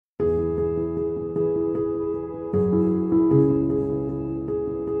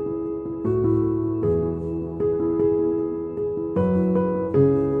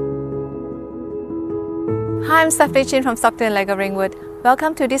Hi, I'm Stephanie Chin from Stockdale Leggo Ringwood.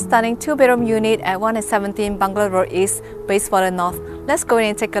 Welcome to this stunning 2-bedroom unit at 117 Bungalook Road East, Bayswater North. Let's go in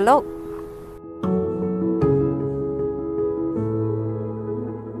and take a look.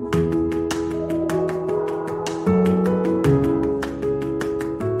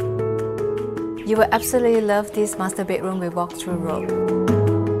 You will absolutely love this master bedroom with walk-through robe.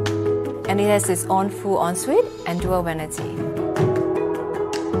 And it has its own full ensuite and dual vanity.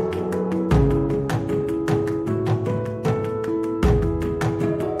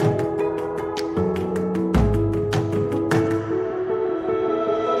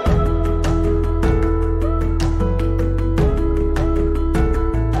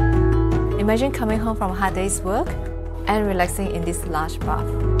 Imagine coming home from a hard day's work and relaxing in this large bath.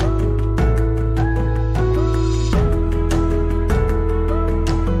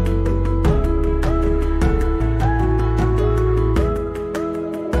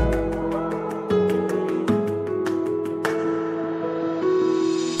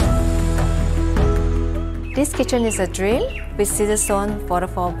 This kitchen is a dream with Caesarstone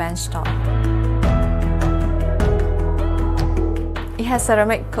waterfall bench top. It has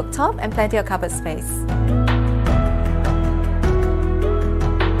ceramic cooktop and plenty of cupboard space.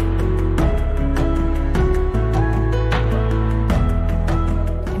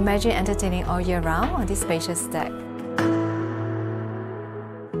 Imagine entertaining all year round on this spacious deck.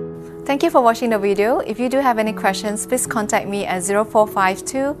 Thank you for watching the video. If you do have any questions, please contact me at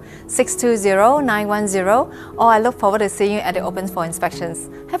 0452 620 910, or I look forward to seeing you at the open for inspections.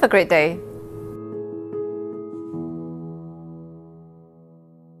 Have a great day.